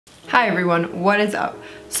Hi everyone, what is up?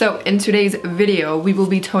 So in today's video, we will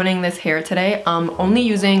be toning this hair today. I'm only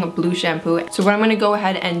using blue shampoo. So what I'm gonna go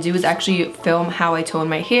ahead and do is actually film how I tone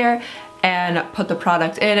my hair and put the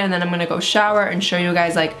product in, and then I'm gonna go shower and show you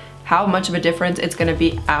guys like how much of a difference it's gonna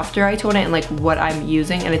be after I tone it and like what I'm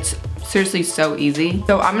using, and it's seriously so easy.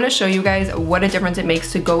 So I'm gonna show you guys what a difference it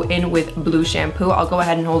makes to go in with blue shampoo. I'll go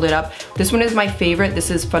ahead and hold it up. This one is my favorite. This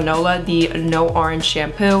is Fanola, the no orange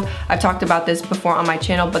shampoo. I've talked about this before on my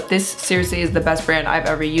channel, but this seriously is the best brand I've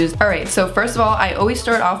ever used. All right, so first of all, I always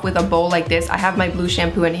start off with a bowl like this. I have my blue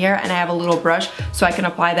shampoo in here and I have a little brush so I can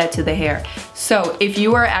apply that to the hair. So if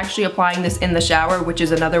you are actually applying this in the shower, which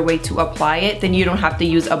is another way to apply it, then you don't have to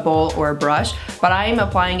use a bowl or a brush, but I am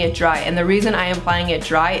applying it dry. And the reason I am applying it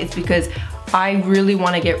dry is because I really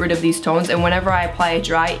want to get rid of these tones, and whenever I apply it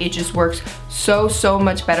dry, it just works so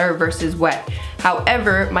much better versus wet.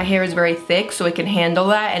 However, my hair is very thick, so it can handle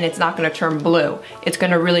that and it's not going to turn blue. It's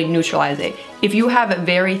going to really neutralize it. If you have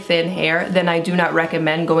very thin hair, then I do not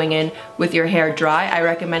recommend going in with your hair dry. I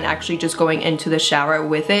recommend actually just going into the shower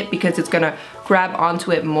with it because it's going to grab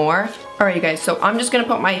onto it more. Alright you guys, so I'm just going to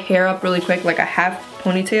put my hair up really quick, like a half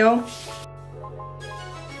ponytail.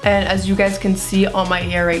 And as you guys can see on my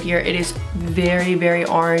hair right here, it is very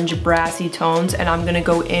orange brassy tones, and I'm gonna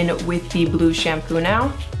go in with the blue shampoo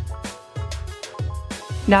now.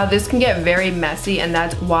 Now this can get very messy, and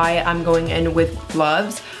that's why I'm going in with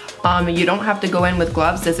gloves. You don't have to go in with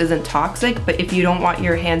gloves, this isn't toxic, but if you don't want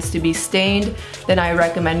your hands to be stained, then I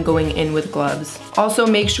recommend going in with gloves. Also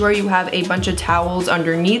make sure you have a bunch of towels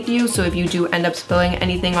underneath you, so if you do end up spilling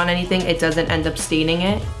anything on anything, it doesn't end up staining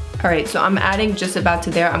it. Alright, so I'm adding just about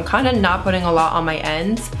to there. I'm kind of not putting a lot on my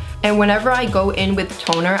ends. And whenever I go in with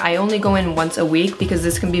toner, I only go in once a week because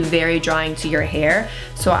this can be very drying to your hair.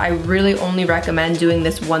 So I really only recommend doing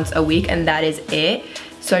this once a week, and that is it.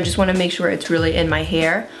 So I just want to make sure it's really in my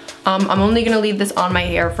hair. I'm only going to leave this on my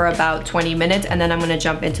hair for about 20 minutes and then I'm going to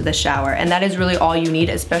jump into the shower. And that is really all you need,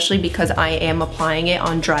 especially because I am applying it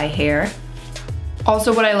on dry hair.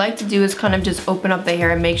 Also, what I like to do is kind of just open up the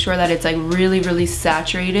hair and make sure that it's like really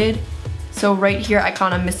saturated. So right here I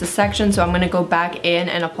kind of missed a section, so I'm going to go back in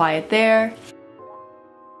and apply it there.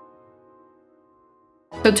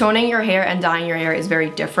 So toning your hair and dyeing your hair is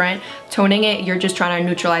very different. Toning it, you're just trying to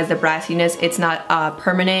neutralize the brassiness. It's not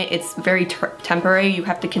permanent, it's very temporary. You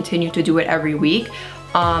have to continue to do it every week.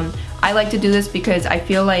 I like to do this because I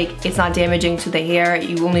feel like it's not damaging to the hair.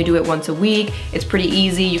 You only do it once a week. It's pretty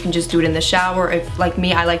easy. You can just do it in the shower. If, like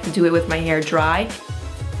me, I like to do it with my hair dry.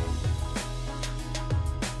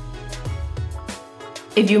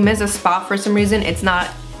 If you miss a spot for some reason, it's not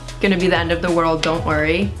gonna be the end of the world, don't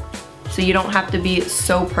worry. So you don't have to be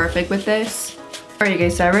so perfect with this. Alright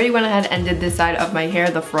guys, so I already went ahead and did this side of my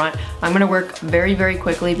hair, the front. I'm gonna work very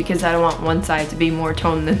quickly because I don't want one side to be more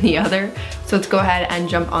toned than the other. So let's go ahead and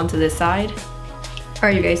jump onto this side.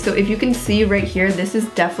 Alright you guys, so if you can see right here, this is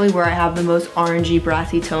definitely where I have the most orangey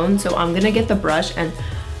brassy tone. So I'm gonna get the brush and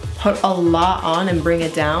put a lot on and bring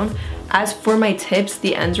it down. As for my tips,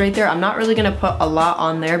 the ends right there, I'm not really gonna put a lot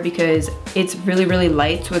on there because it's really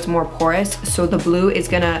light, so it's more porous. So the blue is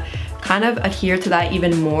gonna kind of adhere to that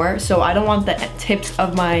even more. So I don't want the tips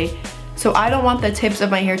of my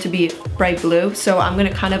hair to be bright blue. So I'm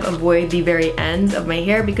gonna kind of avoid the very ends of my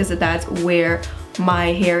hair because that's where my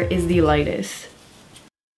hair is the lightest.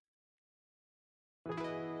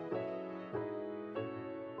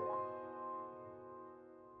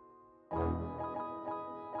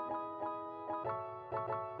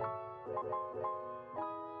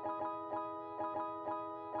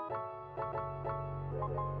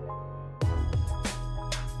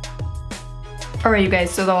 Alright you guys,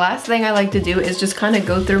 so the last thing I like to do is just kind of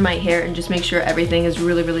go through my hair and just make sure everything is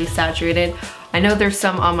really saturated. I know there's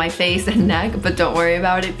some on my face and neck, but don't worry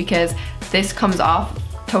about it because this comes off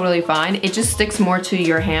totally fine. It just sticks more to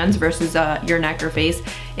your hands versus your neck or face.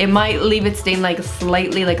 It might leave it stained like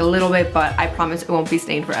slightly, like a little bit, but I promise it won't be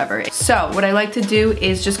stained forever. So what I like to do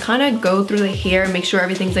is just kind of go through the hair, make sure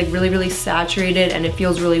everything's like really saturated and it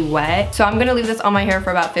feels really wet. So I'm gonna leave this on my hair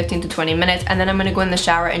for about 15 to 20 minutes and then I'm gonna go in the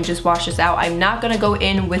shower and just wash this out. I'm not gonna go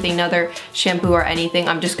in with another shampoo or anything.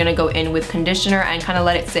 I'm just gonna go in with conditioner and kind of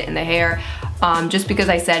let it sit in the hair. Just because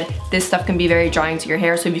I said this stuff can be very drying to your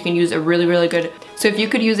hair, so if you can use a really good, so if you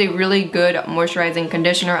could use a really good moisturizing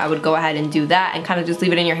conditioner, I would go ahead and do that and kind of just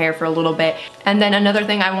leave it in your hair for a little bit. And then another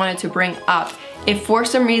thing I wanted to bring up, if for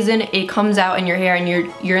some reason it comes out in your hair and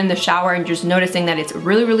you're in the shower and just noticing that it's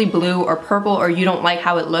really blue or purple or you don't like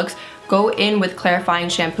how it looks, go in with clarifying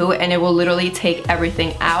shampoo and it will literally take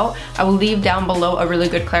everything out. I will leave down below a really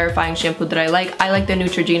good clarifying shampoo that I like. I like the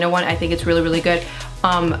Neutrogena one. I think it's really good.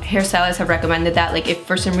 hairstylists have recommended that. Like if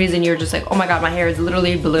for some reason you're just like, oh my god, my hair is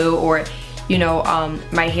literally blue, or you know,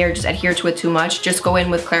 my hair just adhered to it too much, just go in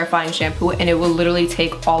with clarifying shampoo and it will literally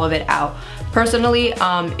take all of it out. Personally,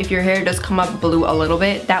 if your hair does come up blue a little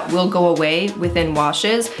bit, that will go away within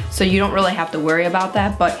washes, so you don't really have to worry about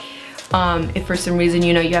that. But if for some reason,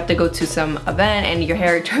 you know, you have to go to some event and your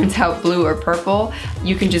hair turns out blue or purple,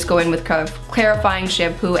 you can just go in with clarifying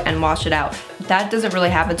shampoo and wash it out. That doesn't really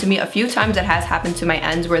happen to me. A few times it has happened to my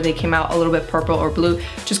ends where they came out a little bit purple or blue,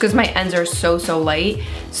 just because my ends are so light.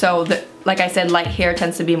 So like I said, light hair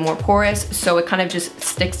tends to be more porous, so it kind of just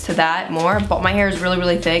sticks to that more. But my hair is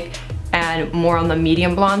really thick and more on the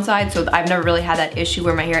medium blonde side, so I've never really had that issue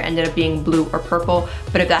where my hair ended up being blue or purple.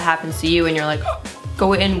 But if that happens to you and you're like, oh,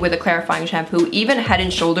 go in with a clarifying shampoo. Even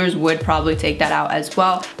Head & Shoulders would probably take that out as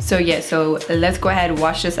well. So yeah, so let's go ahead and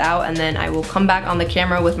wash this out, and then I will come back on the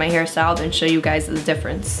camera with my hair styled and show you guys the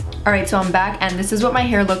difference. Alright, so I'm back and this is what my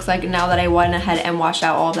hair looks like now that I went ahead and washed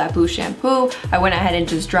out all of that blue shampoo. I went ahead and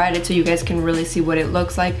just dried it so you guys can really see what it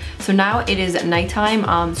looks like. So now it is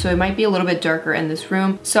nighttime, so it might be a little bit darker in this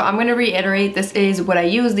room. So I'm going to reiterate, this is what I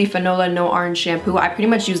use, the Fanola Orange shampoo. I pretty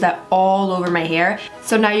much use that all over my hair.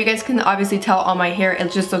 So now you guys can obviously tell on my hair,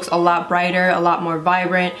 it just looks a lot brighter, a lot more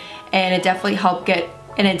vibrant, and it definitely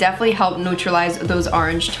helped neutralize those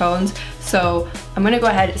orange tones. So I'm gonna go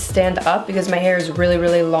ahead and stand up because my hair is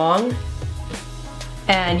really long.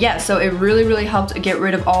 And yeah, so it really helped get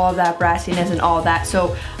rid of all of that brassiness and all of that.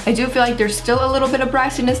 So I do feel like there's still a little bit of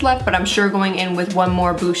brassiness left, but I'm sure going in with one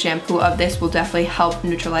more blue shampoo of this will definitely help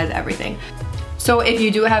neutralize everything. So if you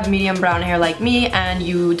do have medium brown hair like me and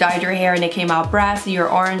you dyed your hair and it came out brassy or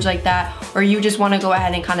orange like that, or you just want to go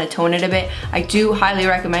ahead and kind of tone it a bit, I do highly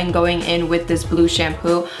recommend going in with this blue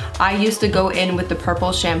shampoo. I used to go in with the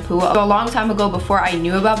purple shampoo. So a long time ago, before I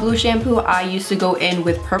knew about blue shampoo, I used to go in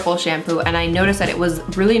with purple shampoo, and I noticed that it was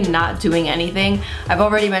really not doing anything. I've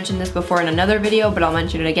already mentioned this before in another video, but I'll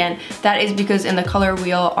mention it again. That is because in the color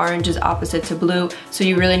wheel, orange is opposite to blue, so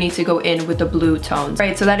you really need to go in with the blue tones.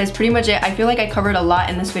 Right, so that is pretty much it. I feel like I covered a lot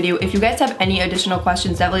in this video. If you guys have any additional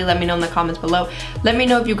questions, definitely let me know in the comments below. Let me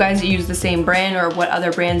know if you guys use the same brand or what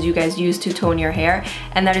other brands you guys use to tone your hair.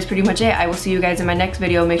 And that is pretty much it. I will see you guys in my next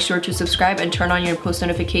video. Make sure to subscribe and turn on your post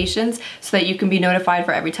notifications so that you can be notified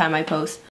for every time I post.